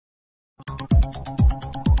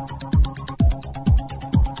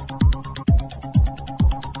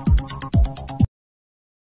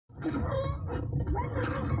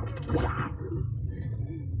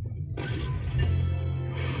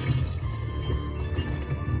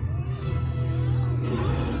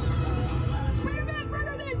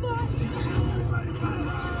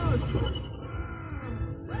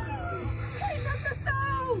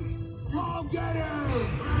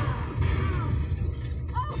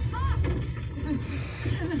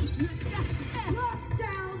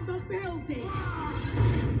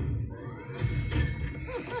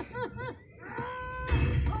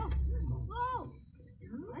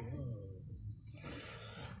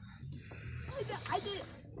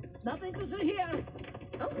Nothing to see here.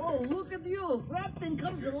 Oh, look at you. Frampton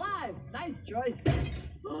comes alive. Nice choice.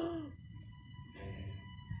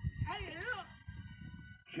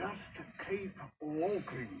 Just keep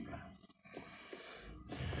walking.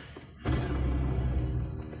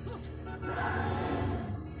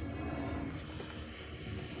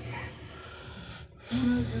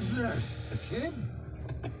 What is that? A kid?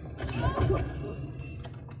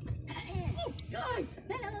 Guys!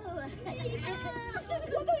 Hello!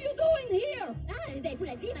 What are you doing here? Ben, pour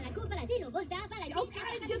la vie, ma la cour, paladino, volta, paladino.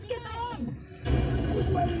 Okay, just get on. Which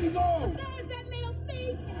way did he go? There's that little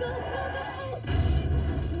thief! Go, go, go!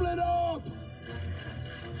 Split up!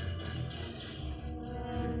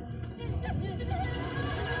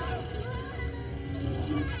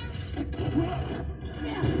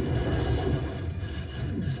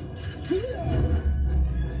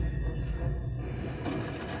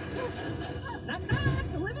 Knock, knock,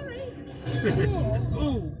 delivery.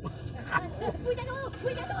 Cuidado,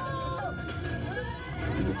 cuidado!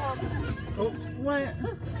 Oh, what?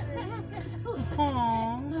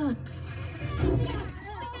 Aww.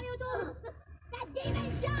 That demon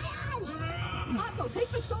giant! Otto,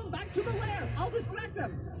 take the stone back to the lair. I'll distract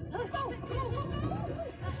them. Go, go, go, go.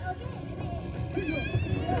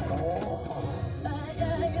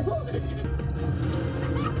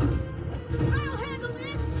 I'll handle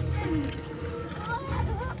this!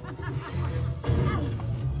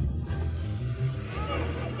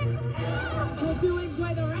 Hope you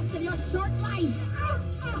enjoy the rest of your short life.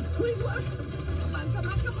 Please work. Come on, come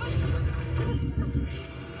on, come on.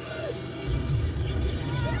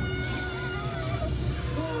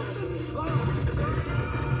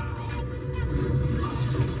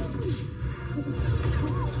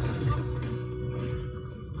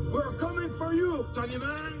 We're coming for you, Tiny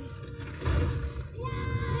Man!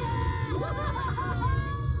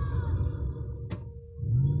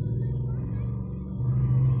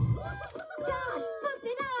 Josh, pump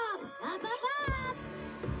it up! Up, up, up!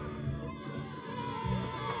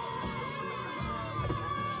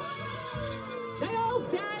 They all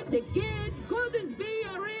said the kid couldn't be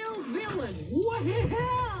a real villain. Well,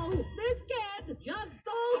 this kid just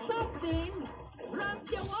stole something from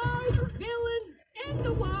the worst villains in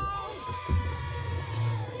the world.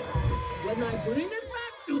 When I bring it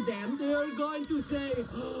back to them, they're going to say,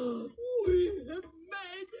 we have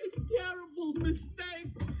made a terrible mistake.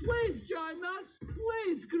 Please join us.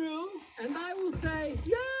 Please, crew. And I will say,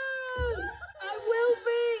 yes, I will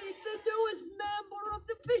be the newest member of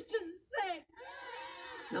the Vicious Six.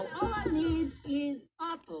 Now, all I need is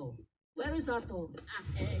Otto. Where is Otto?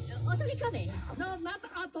 Otto Ricame. No, not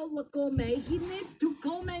Otto Lacome. He needs to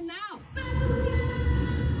come now.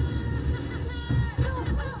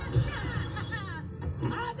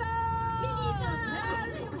 Otto!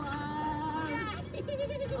 There you are.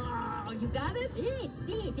 Oh, you got it?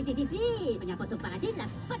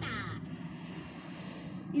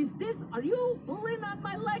 Is this... Are you pulling on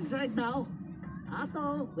my legs right now?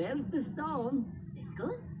 Otto, where's the stone?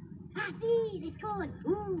 L'escone? Ah sì, l'escone!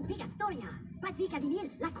 Bella storia! Pazzi Casimir,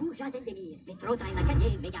 la cour Jardin d'Emir. Vetrota in la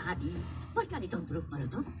calle, mega happy. Volcane don't proof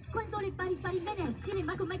Molotov. Quando le pari bene, il è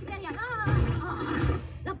mago Mike Perian.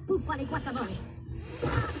 La puffa alle guazzamore.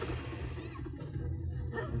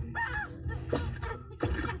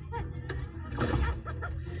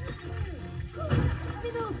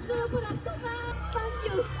 Vedo pure a stufa!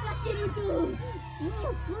 Fangio, la tiro giù!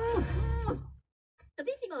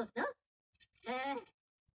 Topissimo, no?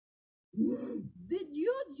 Did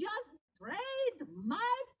you just trade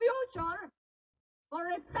my future for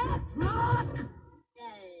a pet rock?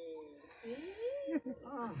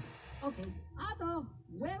 Oh, okay. Otto,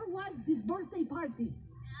 where was this birthday party?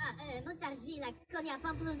 Montargis, la Konya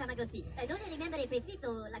Pamplon Tamagotchi. Don't remember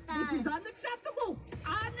preciso la This is unacceptable!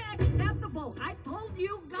 Unacceptable! I told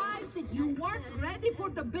you guys that you weren't ready for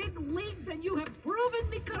the big leagues and you have proven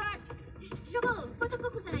me correct! Shobo,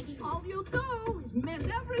 fotokoku sanagi. All you do is mess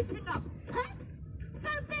everything up! Huh?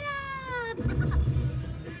 Pump it up!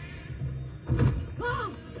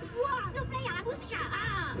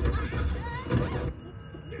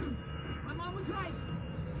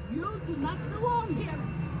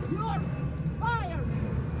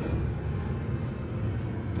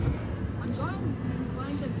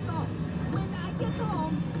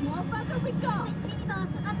 After we go! Mini-boss,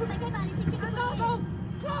 un po' magari finché tu Another!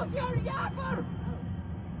 Close your yapper!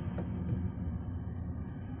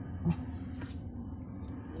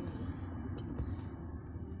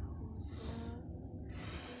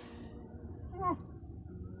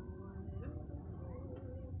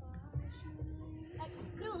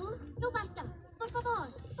 Crew, no basta. Por favor,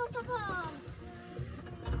 por favor.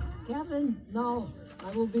 Kevin, no.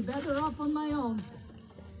 I will be better off on my own.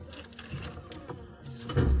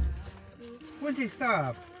 Quincy,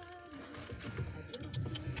 stop.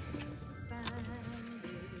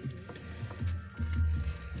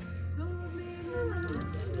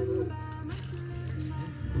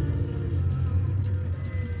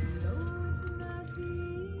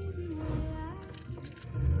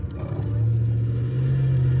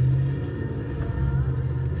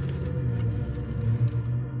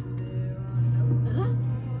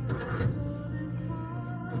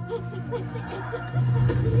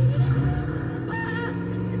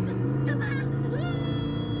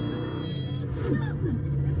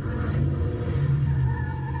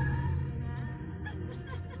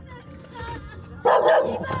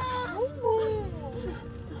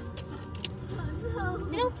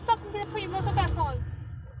 You don't suck me to put your muzzle back on.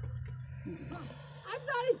 I'm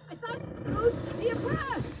sorry. I thought you'd be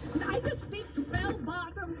impressed. Could I just speak to Bell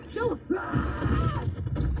Bottom? She'll...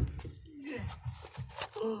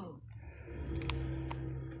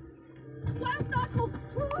 Wild Knuckles!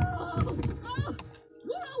 Oh,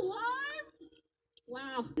 we're alive?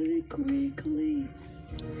 Wow. Very quickly.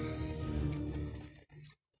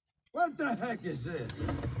 What the heck is this?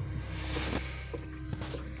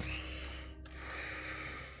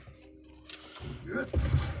 Where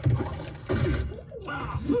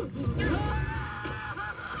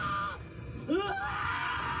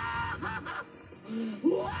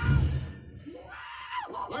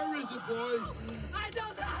is it, boy? I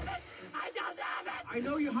don't have it! I don't have it! I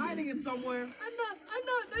know you're hiding it somewhere. I'm not,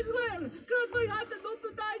 I swear! Cross my heart and not to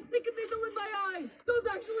die, stick a needle in my eye! Don't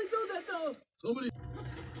actually do that though! Somebody.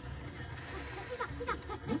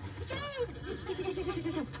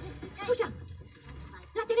 Escucha.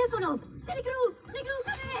 La telefono. C'est le crew. Le crew,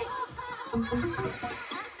 corre.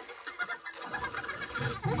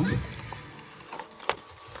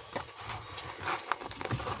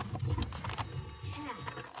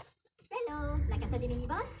 Hello, la casa des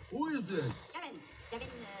mini-boss. Who is this?